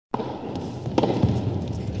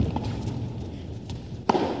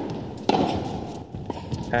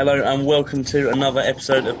Hello and welcome to another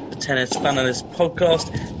episode of the Tennis Fanalist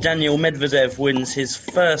podcast. Daniel Medvedev wins his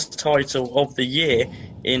first title of the year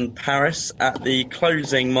in Paris at the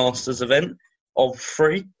closing Masters event of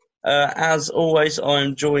three. As always,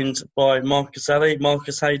 I'm joined by Marcus Ali.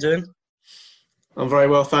 Marcus, how you doing? I'm very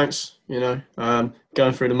well, thanks.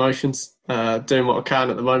 Going through the motions, doing what I can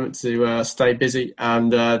at the moment to stay busy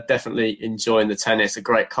and definitely enjoying the tennis. A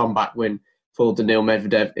great comeback win for Daniil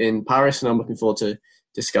Medvedev in Paris, and I'm looking forward to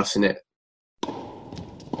discussing it.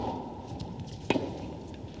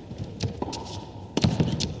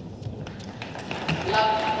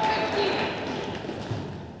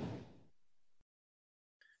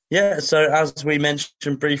 Yeah, so as we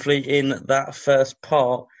mentioned briefly in that first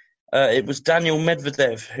part, it was Daniil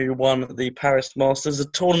Medvedev who won the Paris Masters,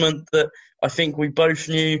 a tournament that I think we both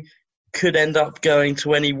knew could end up going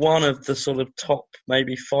to any one of the sort of top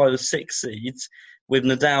maybe 5 or 6 seeds, with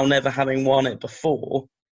Nadal never having won it before.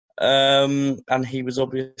 And he was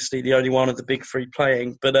obviously the only one of the big three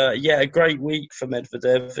playing. But a great week for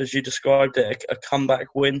Medvedev, as you described it, a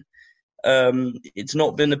comeback win. It's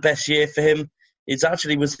not been the best year for him. It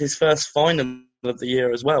actually was his first final of the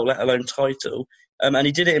year as well, let alone title. And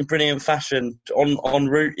he did it in brilliant fashion. En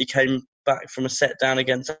route, he came back from a set down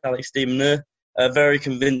against Alex de Minaur, very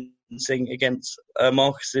convincing against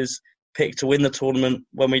Marcus's pick to win the tournament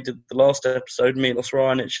when we did the last episode, Milos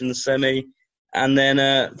Raonic in the semi. And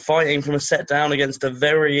then fighting from a set down against a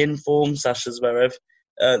very informed Sasha Zverev.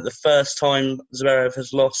 The first time Zverev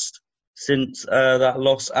has lost since that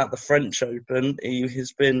loss at the French Open. He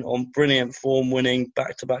has been on brilliant form, winning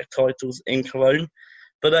back-to-back titles in Cologne.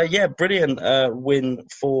 But brilliant win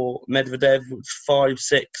for Medvedev,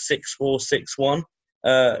 5-6, 6-4,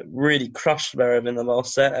 6-1. Really crushed Zverev in the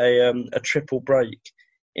last set, a triple break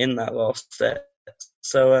in that last set.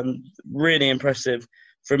 So really impressive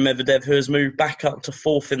from Medvedev, who has moved back up to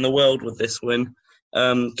 4th in the world with this win,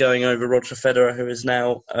 going over Roger Federer, who is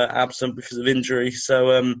now absent because of injury.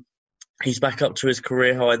 So he's back up to his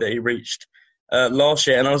career high that he reached last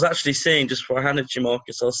year. And I was actually seeing, just before I handed to you,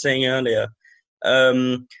 Marcus, I was seeing earlier,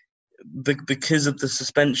 because of the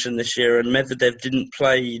suspension this year, and Medvedev didn't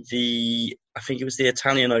play I think it was the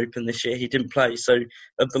Italian Open this year, he didn't play. So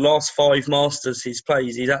of the last 5 Masters he's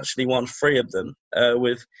played, he's actually won 3 of them,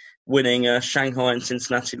 with winning Shanghai and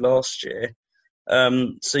Cincinnati last year.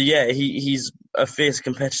 He's a fierce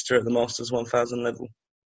competitor at the Masters 1000 level.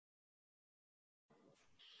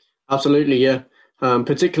 Absolutely, yeah.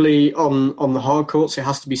 Particularly on the hard courts, it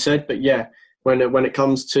has to be said. But yeah, when it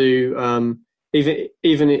comes to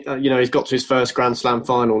even he's got to his first Grand Slam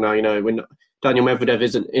final now. When Daniil Medvedev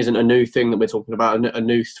isn't a new thing that we're talking about, a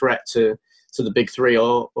new threat to the big three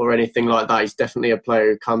or anything like that. He's definitely a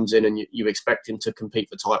player who comes in and you expect him to compete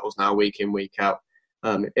for titles now, week in, week out.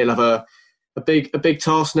 He'll have a big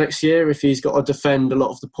task next year if he's got to defend a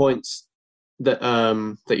lot of the points that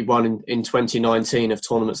he won in 2019 of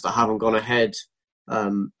tournaments that haven't gone ahead,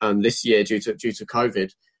 and this year due to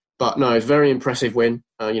COVID. But no, it's a very impressive win.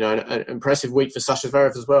 An impressive week for Sasha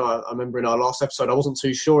Zverev as well. I remember in our last episode, I wasn't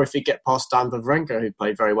too sure if he'd get past Dan Wawrinka, who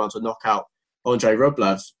played very well to knock out Andrei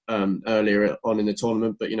Rublev earlier on in the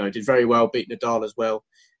tournament. But did very well, beat Nadal as well,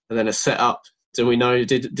 and then a set up. Do we know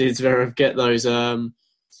did Zverev get those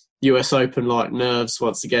US Open like nerves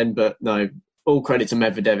once again? But no. All credit to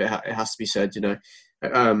Medvedev, it has to be said. In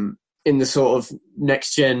the sort of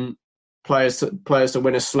next gen players to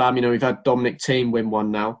win a slam, we've had Dominic Thiem win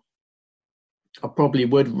one now. I probably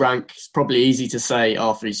would rank. It's probably easy to say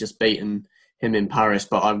after he's just beaten him in Paris,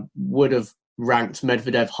 but I would have ranked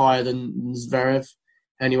Medvedev higher than Zverev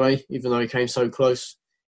anyway, even though he came so close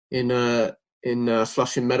in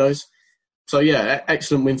Flushing Meadows. So yeah,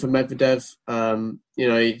 excellent win for Medvedev.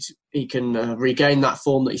 He can regain that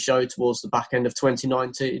form that he showed towards the back end of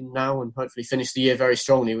 2019 now, and hopefully finish the year very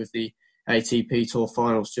strongly with the ATP Tour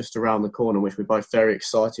Finals just around the corner, which we're both very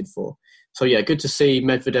excited for. So yeah, good to see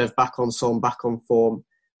Medvedev back on song, back on form,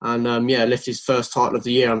 and lift his first title of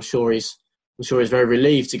the year. I'm sure he's very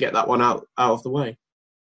relieved to get that one out of the way.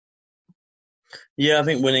 Yeah, I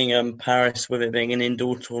think winning Paris, with it being an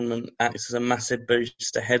indoor tournament, acts as a massive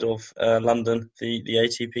boost ahead of London, the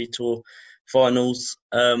ATP Tour Finals.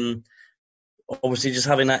 Obviously, just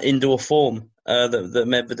having that indoor form that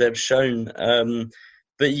Medvedev's shown. I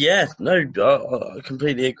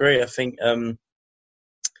completely agree. I think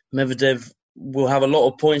Medvedev will have a lot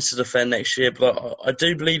of points to defend next year, but I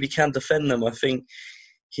do believe he can defend them. I think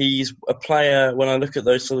he's a player, when I look at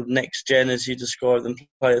those sort of next gen, as you describe them,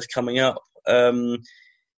 players coming up, I've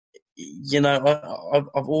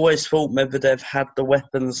always thought Medvedev had the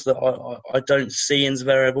weapons that I don't see in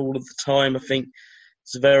Zverev all of the time. I think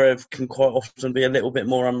Zverev can quite often be a little bit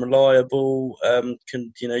more unreliable.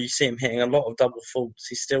 You see him hitting a lot of double faults.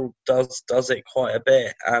 He still does it quite a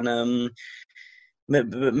bit. And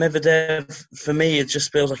Medvedev, for me, it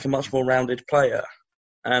just feels like a much more rounded player.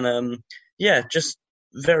 And just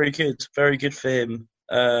very good for him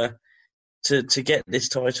to get this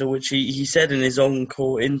title, which he said in his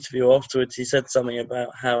on-court interview afterwards. He said something about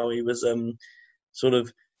how he was sort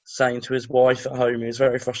of saying to his wife at home he was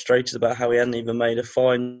very frustrated about how he hadn't even made a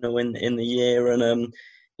final in the year, and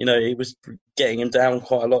he was getting him down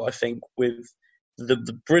quite a lot, I think, with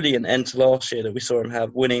the brilliant end to last year that we saw him have,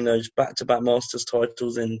 winning those back-to-back Masters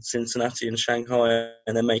titles in Cincinnati and Shanghai,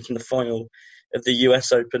 and then making the final of the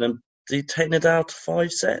US Open. And did he take Nadal to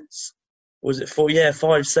 5 sets? Was it 4? Yeah,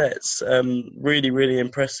 5 sets. Really, really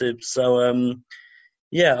impressive. So, I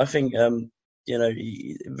think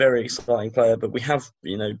very exciting player. But we have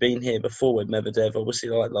been here before with Medvedev, obviously,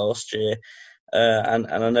 like last year, and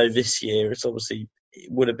I know this year it's obviously it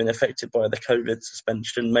would have been affected by the COVID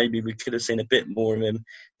suspension. Maybe we could have seen a bit more of him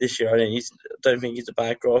this year. I don't think he's a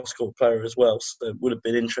bad grass court player as well, so it would have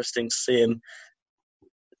been interesting to see him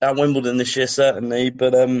at Wimbledon this year, certainly.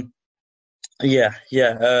 But a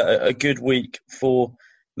good week for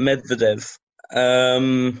Medvedev.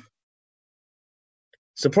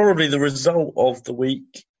 So probably the result of the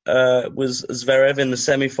week was Zverev in the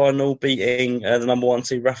semi-final, beating the number 1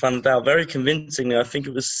 seed Rafael Nadal very convincingly. I think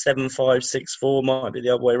it was 7-5, 6-4, might be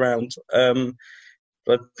the other way around.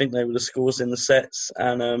 But I think they were the scores in the sets,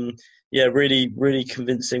 and really, really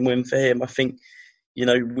convincing win for him. I think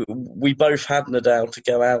we both had Nadal to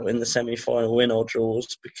go out in the semi-final in our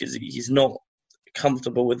draws because he's not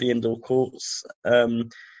comfortable with the indoor courts.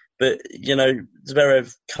 But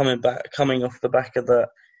Zverev coming off the back of the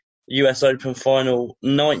US Open final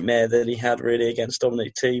nightmare that he had really against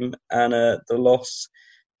Dominic Thiem, and the loss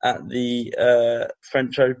at the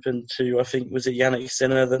French Open to, I think, was it Yannick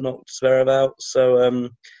Sinner that knocked Zverev out. So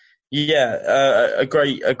a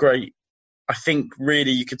great. I think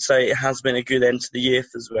really you could say it has been a good end to the year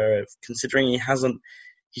for Zverev, considering he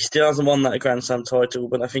still hasn't won that Grand Slam title,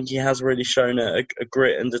 but I think he has really shown a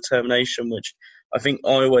grit and determination, which I think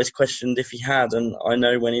I always questioned if he had. And I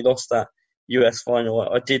know when he lost that US final,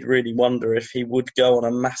 I did really wonder if he would go on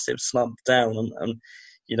a massive slump down and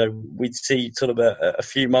we'd see sort of a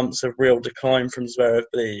few months of real decline from Zverev,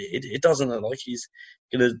 but it doesn't look like he's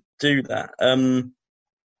going to do that.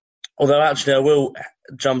 Although actually I will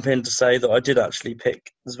jump in to say that I did actually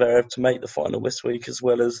pick Zverev to make the final this week as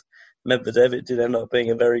well as Medvedev. It did end up being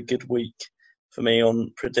a very good week for me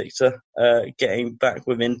on Predictor, getting back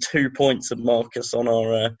within 2 points of Marcus on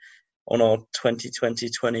our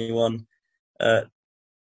 2020-21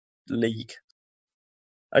 league.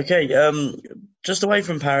 Okay, just away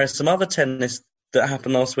from Paris, some other tennis that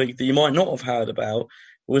happened last week that you might not have heard about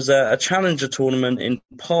was a challenger tournament in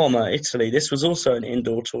Parma, Italy. This was also an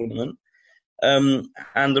indoor tournament. And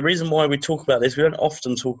the reason why we talk about this, we don't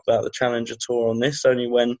often talk about the Challenger Tour on this, only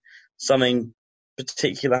when something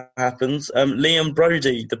particular happens. Liam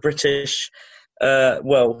Brodie, the British,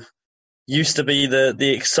 used to be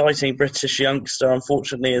the exciting British youngster,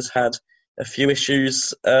 unfortunately has had a few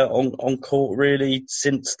issues on court really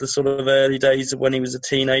since the sort of early days of when he was a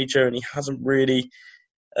teenager, and he hasn't really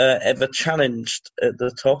ever challenged at the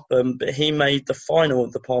top. But he made the final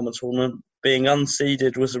of the Parma tournament. Being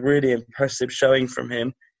unseeded was a really impressive showing from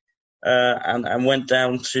him, and went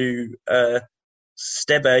down to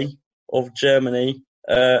Stebe of Germany,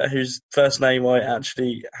 whose first name I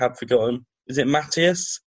actually have forgotten. Is it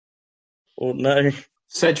Matthias? Or no?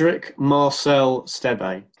 Cedric Marcel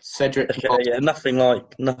Stebe. Nothing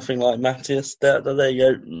like Matthias. There you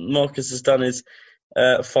go. Marcus has done his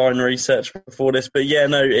fine research before this, but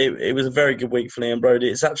it was a very good week for Liam Brodie.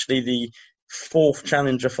 It's actually the 4th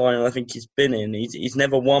Challenger final I think he's been in. He's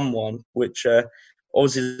never won one, which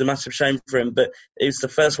obviously is a massive shame for him, but it's the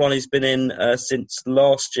first one he's been in since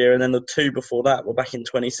last year, and then the 2 before that were back in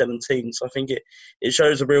 2017. So I think it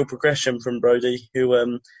shows a real progression from Brodie,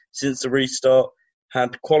 who since the restart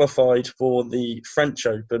had qualified for the French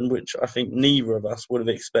Open, which I think neither of us would have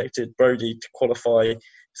expected Brodie to qualify.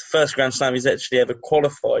 It's the first Grand Slam he's actually ever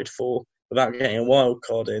qualified for without getting a wild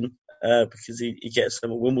card in, because he gets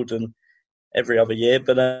them at Wimbledon every other year.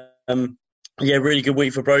 But really good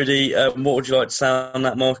week for Brodie. What would you like to say on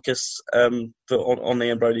that, Marcus, on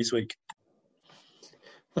Liam Brodie's week?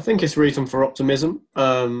 I think it's reason for optimism.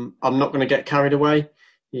 I'm not going to get carried away.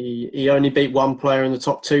 He only beat one player in the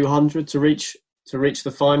top 200 to reach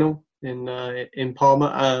the final in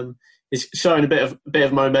Parma. He's showing a bit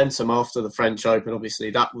of momentum after the French Open.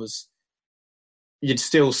 Obviously, that was you'd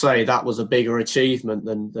still say that was a bigger achievement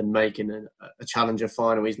than making a challenger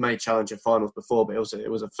final. He's made challenger finals before, but it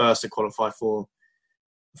was a first to qualify for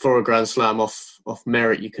a Grand Slam off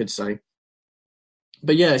merit, you could say.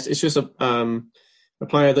 But yeah, it's just a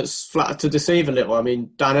player that's flattered to deceive a little. I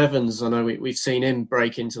mean, Dan Evans, I know we've seen him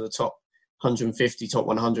break into the top 150, top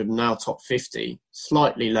 100, and now top 50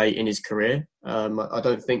 slightly late in his career. I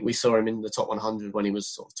don't think we saw him in the top 100 when he was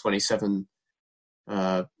sort of 27,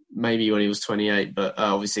 maybe when he was 28, but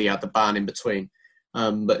obviously he had the ban in between.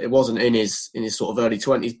 But it wasn't in his sort of early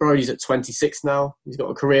 20s. Brody's at 26 now. He's got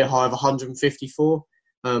a career high of 154,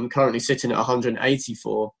 currently sitting at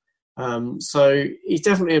 184. So he's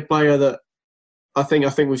definitely a player that I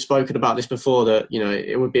think we've spoken about this before, that, you know,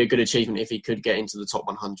 it would be a good achievement if he could get into the top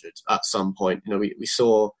 100 at some point. You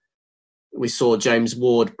know, we saw James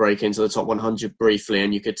Ward break into the top 100 briefly,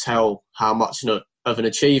 and you could tell how much of an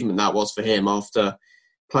achievement that was for him after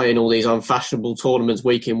playing all these unfashionable tournaments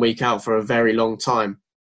week in, week out for a very long time.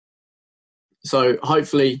 So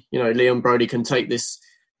hopefully, you know, Leon Brody can take this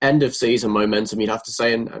end of season momentum, you'd have to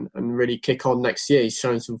say, and really kick on next year. He's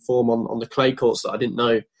shown some form on the clay courts that I didn't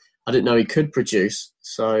know he could produce.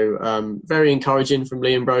 So very encouraging from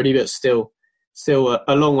Leon Brody, but still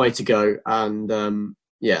a long way to go. And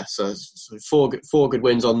so four good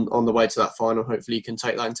wins on the way to that final. Hopefully you can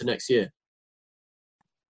take that into next year.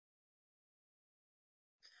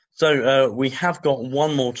 So we have got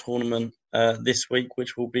one more tournament this week,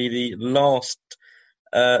 which will be the last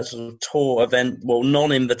sort of tour event, well,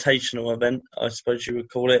 non-invitational event, I suppose you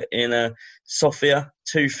would call it, in Sofia,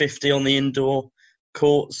 250 on the indoor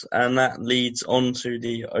courts, and that leads on to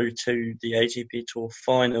the O2, the ATP Tour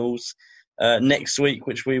Finals next week,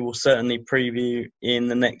 which we will certainly preview in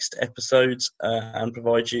the next episodes and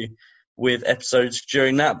provide you with episodes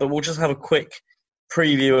during that. But we'll just have a quick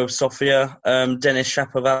preview of Sofia. Denis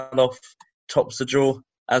Shapovalov tops the draw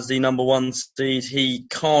as the number one seed. He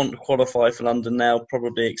can't qualify for London now,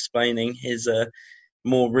 probably explaining his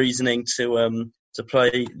more reasoning to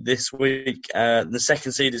play this week. The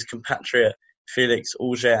second seed is compatriot Felix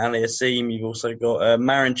Auger-Aliassime. You've also got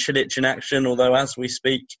Marin Cilic in action, although as we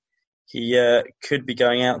speak, he could be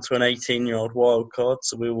going out to an 18-year-old wild card,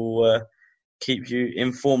 so we will keep you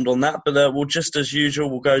informed on that. But we'll just, as usual,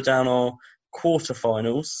 we'll go down our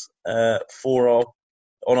quarterfinals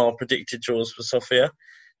on our predicted draws for Sofia.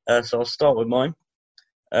 So I'll start with mine.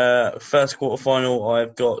 First quarterfinal,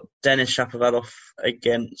 I've got Denis Shapovalov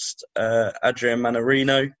against Adrian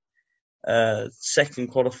Mannarino.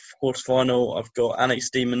 Second quarterfinal, I've got Alex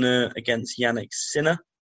de Minaur against Yannick Sinner,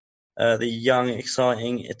 the young,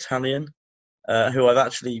 exciting Italian, who I've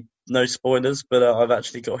actually, no spoilers, but I've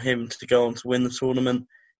actually got him to go on to win the tournament.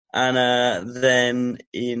 And then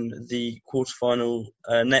in the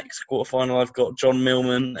next quarterfinal, I've got John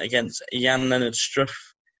Millman against Jan-Lennard Struff,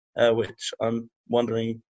 which I'm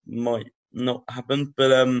wondering might not happen.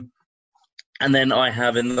 But and then I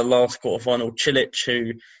have in the last quarterfinal Cilic,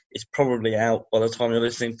 who is probably out by the time you're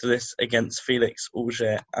listening to this, against Felix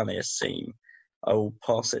Auger-Aliassime. I will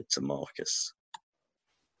pass it to Marcus.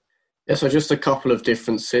 Yeah, so just a couple of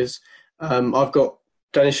differences. I've got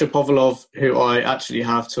Denis Shapovalov, who I actually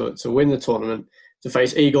have to win the tournament, to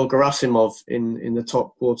face Igor Gerasimov in the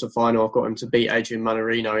top quarterfinal. I've got him to beat Adrian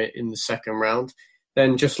Mannarino in the second round.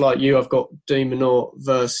 Then, just like you, I've got de Minaur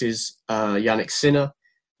versus Yannick Sinner.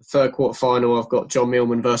 The third quarterfinal, I've got John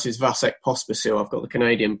Millman versus Vasek Pospisil. I've got the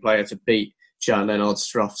Canadian player to beat Jan-Lennard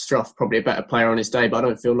Struff. Struff, probably a better player on his day, but I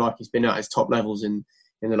don't feel like he's been at his top levels in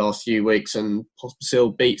the last few weeks. And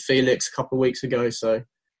Pospisil beat Felix a couple of weeks ago, so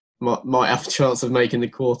might have a chance of making the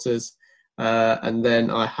quarters. And then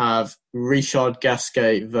I have Richard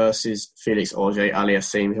Gasquet versus Felix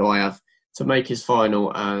Auger-Aliassime, who I have to make his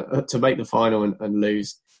final, to make the final and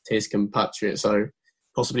lose to his compatriot. So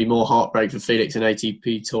possibly more heartbreak for Felix in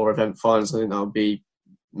ATP Tour event finals. I think that would be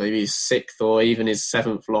maybe his sixth or even his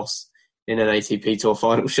seventh loss in an ATP Tour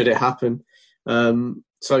final, should it happen.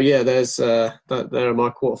 So yeah, there are my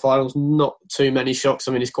quarterfinals. Not too many shocks.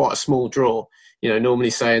 I mean, it's quite a small draw. You know, normally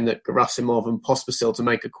saying that Gerasimov and Pospisil to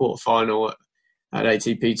make a quarterfinal at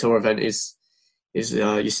ATP Tour event is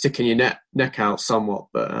you're sticking your neck out somewhat,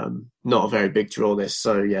 but not a very big draw this.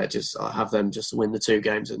 So yeah, just I have them just win the two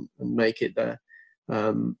games and make it there.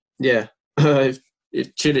 If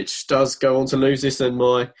Cilic does go on to lose this, then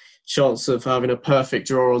my chance of having a perfect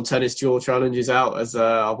draw on Tennis Draw Challenge is out, as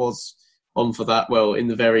I was on for that. Well, in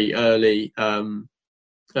the very early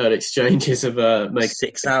exchanges of making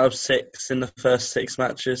 6 out of 6 in the first 6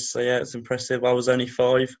 matches. So yeah, it's impressive. I was only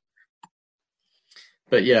 5.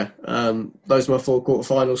 But yeah, those are my 4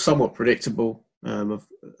 quarterfinals. Somewhat predictable. I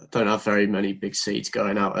don't have very many big seeds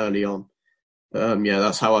going out early on. Yeah,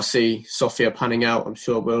 that's how I see Sofia panning out. I'm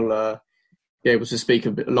sure we'll be able to speak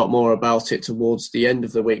a lot more about it towards the end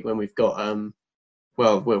of the week when we've got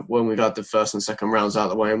when we've had the first and second rounds out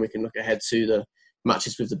of the way, and we can look ahead to the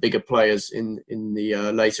matches with the bigger players in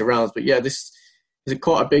the later rounds. But yeah, this is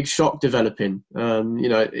quite a big shock developing.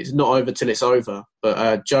 It's not over till it's over.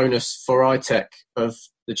 But Jonas Forajtek of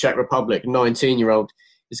the Czech Republic, 19-year-old,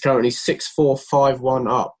 is currently 6-4, 5-1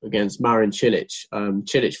 up against Marin Cilic.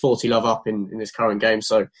 Cilic 40 love up in this current game,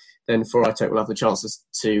 so then Forajtek will have the chances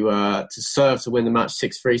to serve to win the match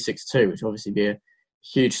 6-3, 6-2, which will obviously be a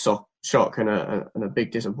huge shock and a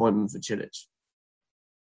big disappointment for Cilic.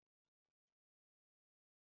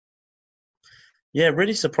 Yeah,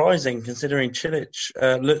 really surprising considering Cilic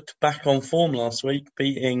looked back on form last week,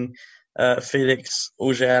 beating Felix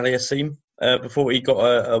Auger-Aliassime before he got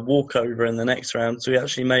a walkover in the next round. So he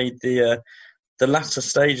actually made the latter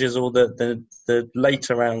stages, or the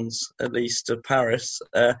later rounds at least, of Paris.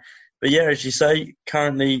 But yeah, as you say,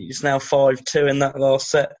 currently it's now 5-2 in that last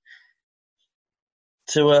set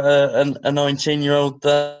to a 19-year-old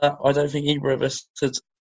that I don't think either of us had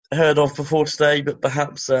heard of before today, but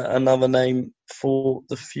perhaps another name for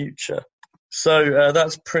the future. So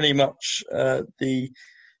that's pretty much the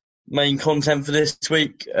main content for this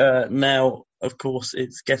week. Now, of course,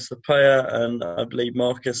 it's Guess the Player, and I believe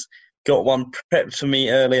Marcus got one prepped for me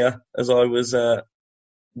earlier as I was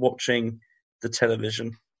watching the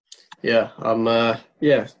television. Yeah,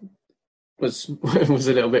 was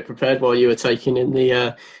a little bit prepared while you were taking in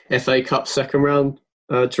the FA Cup second round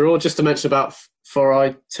draw. Just to mention about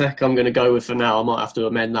Forajtek, I'm going to go with for now. I might have to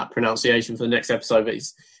amend that pronunciation for the next episode, but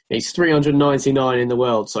he's 399 in the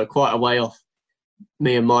world, so quite a way off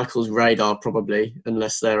me and Michael's radar probably,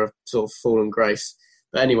 unless they're a sort of fall and grace.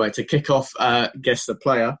 But anyway, to kick off Guess the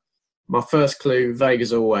Player, my first clue, vague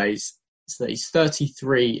as always, is that he's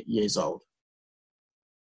 33 years old.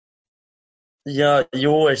 Yeah,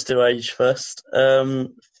 you always do age first.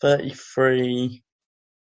 33.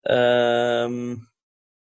 Gael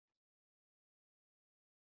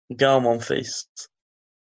Monfils.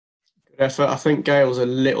 Good effort. I think Gail's a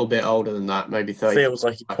little bit older than that, maybe 30. Feels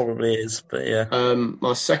like he probably is, but yeah.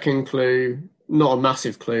 My second clue, not a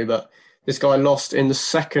massive clue, but this guy lost in the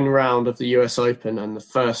second round of the US Open and the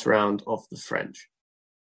first round of the French.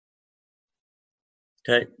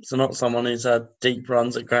 Okay, so not someone who's had deep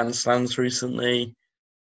runs at Grand Slams recently.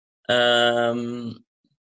 I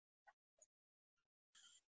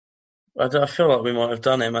feel like we might have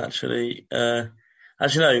done him, actually.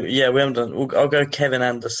 Actually, no, yeah, we haven't done. I'll go Kevin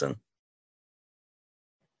Anderson.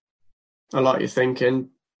 I like your thinking.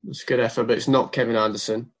 It's a good effort, but it's not Kevin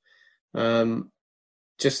Anderson. The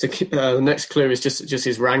next clue is just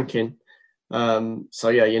his ranking. So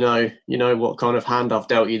yeah, you know what kind of hand I've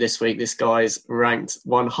dealt you this week. This guy's ranked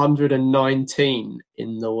 119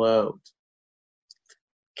 in the world.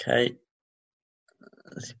 Okay,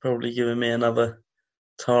 he's probably giving me another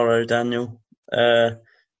Taro Daniel. Yuichi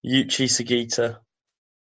Sugita.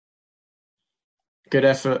 Good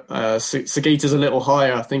effort. Sugita's a little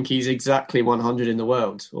higher. I think he's exactly 100 in the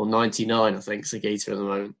world, or 99. I think Sugita at the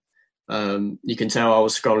moment. You can tell I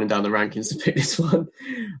was scrolling down the rankings to pick this one.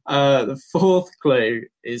 The fourth clue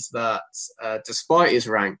is that despite his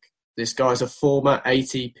rank, this guy's a former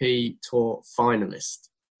ATP Tour finalist.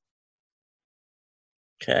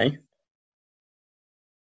 Okay.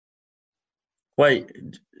 Wait,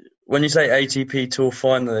 when you say ATP Tour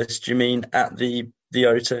finalist, do you mean at the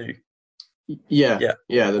O2? Yeah.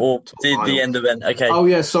 Or the end event. Okay. Oh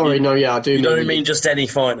yeah, sorry. I do. You don't mean just any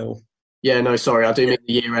final. Yeah, no, sorry. I do mean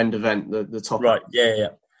the year-end event, the top. Right. Yeah.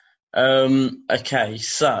 Okay.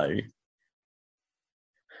 So,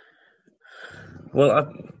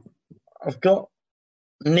 well, I've got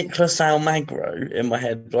Nicolas Almagro in my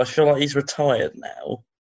head, but I feel like he's retired now.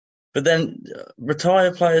 But then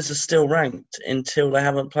retired players are still ranked until they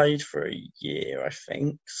haven't played for a year, I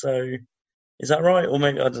think. So, is that right? Or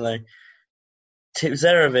maybe, I don't know.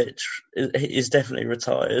 Tipsarevic is definitely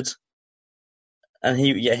retired. And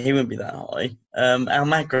he wouldn't be that high.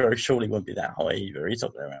 Almagro surely wouldn't be that high either. He's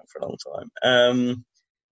not been around for a long time.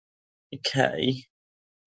 Okay.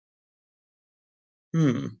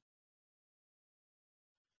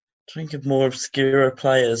 Think of more obscure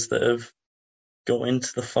players that have got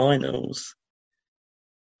into the finals.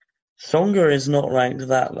 Tsonga is not ranked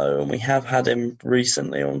that low, and we have had him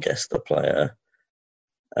recently on Guess the Player.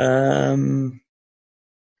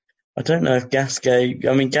 I don't know if Gasquet...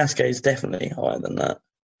 I mean, Gasquet is definitely higher than that. I'm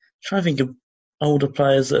trying to think of older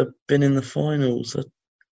players that have been in the finals.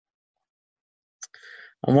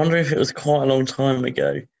 I'm wondering if it was quite a long time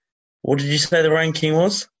ago. What did you say the ranking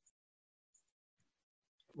was?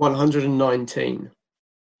 119.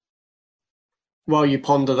 While you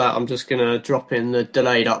ponder that, I'm just going to drop in the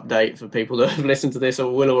delayed update for people that have listened to this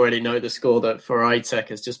or will already know the score that Ferrari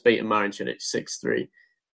has just beaten Marin Cilic 6-3,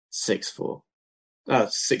 6-4. 6-3,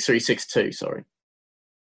 6-2, sorry.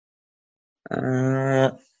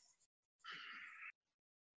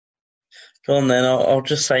 Go on then, I'll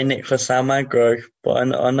just say Nicolas Almagro, but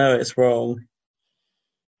I know it's wrong.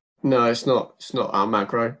 No, it's not. It's not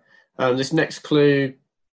Almagro. This next clue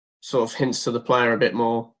sort of hints to the player a bit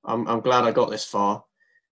more. I'm glad I got this far.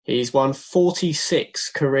 He's won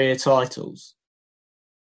 46 career titles.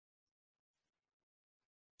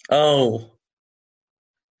 Oh,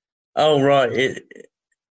 right.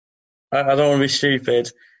 I don't want to be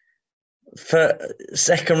stupid.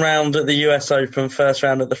 Second round at the US Open, first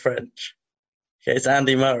round at the French. Okay, it's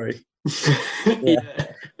Andy Murray.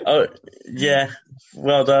 Yeah. Oh, yeah.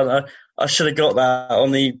 Well done. I should have got that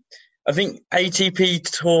on the, I think, ATP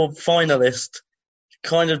Tour finalist.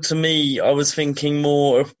 Kind of, to me, I was thinking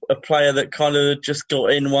more of a player that kind of just got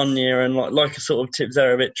in one year and like a sort of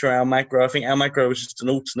Tipsarevic or Almagro. I think Almagro was just an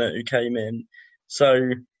alternate who came in. So,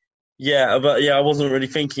 yeah, but I wasn't really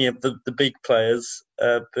thinking of the big players.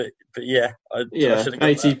 But yeah, I should have got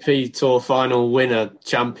ATP that. Tour final winner,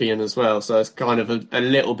 champion as well. So it's kind of a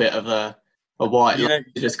little bit of a white line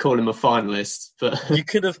to just call him a finalist. But you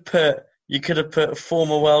could have put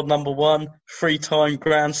former world number one, 3-time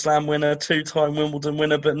Grand Slam winner, 2-time Wimbledon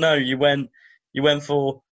winner, but no, you went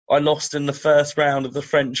for I lost in the first round of the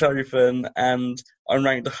French Open and I'm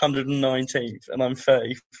ranked 119th and I'm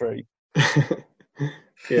 33.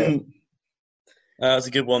 Yeah. That was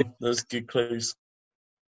a good one. Those good clues.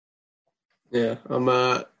 Yeah, I'm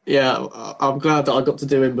glad that I got to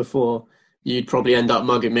do him before. You'd probably end up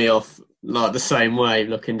mugging me off like the same way,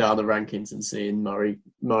 looking down the rankings and seeing Murray.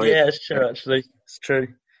 Yeah, it's true. Actually, it's true.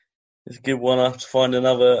 It's a good one. I have to find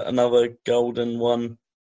another golden one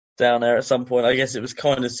down there at some point. I guess it was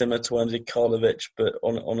kind of similar to when I did Karlovic, but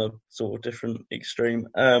on a sort of different extreme.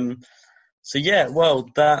 So yeah, well,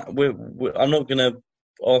 I'm not going to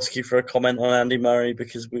ask you for a comment on Andy Murray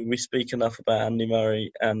because we speak enough about Andy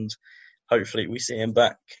Murray, and hopefully we see him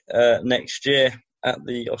back next year at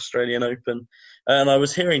the Australian Open. And I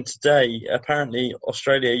was hearing today, apparently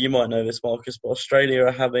Australia, you might know this, Marcus, but Australia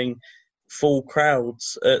are having full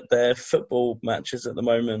crowds at their football matches at the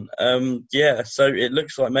moment. So it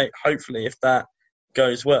looks like, mate, hopefully if that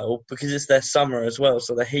goes well, because it's their summer as well,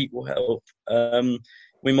 so the heat will help,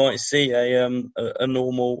 we might see a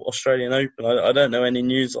normal Australian Open. I don't know any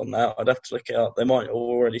news on that. I'd have to look it up. They might have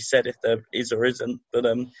already said if there is or isn't, but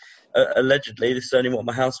allegedly, this is only what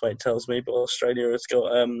my housemate tells me, but Australia has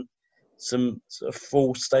got some sort of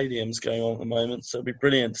full stadiums going on at the moment, so it'd be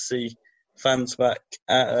brilliant to see fans back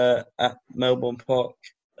at Melbourne Park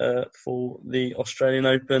for the Australian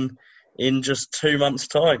Open in just 2 months'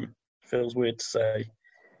 time. Feels weird to say.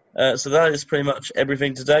 So that is pretty much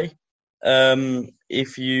everything today.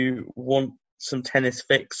 If you want some tennis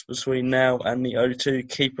fix between now and the O2,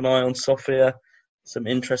 keep an eye on Sofia. Some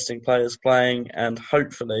interesting players playing, and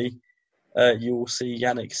hopefully you will see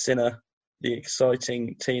Jannik Sinner, the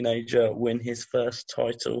exciting teenager, win his first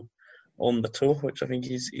title on the tour, which I think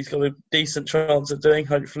he's got a decent chance of doing,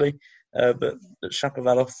 hopefully. But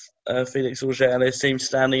Shapovalov, Felix Auger-Aliassime seem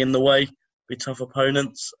standing in the way, be tough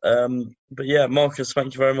opponents. But yeah, Marcus,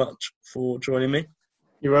 thank you very much for joining me.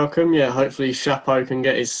 You're welcome. Yeah, hopefully Chapo can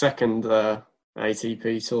get his second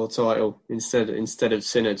ATP Tour title instead of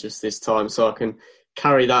Sinner just this time, so I can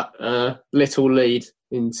carry that little lead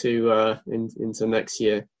into next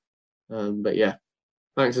year. But yeah,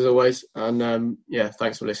 thanks as always, and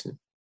thanks for listening.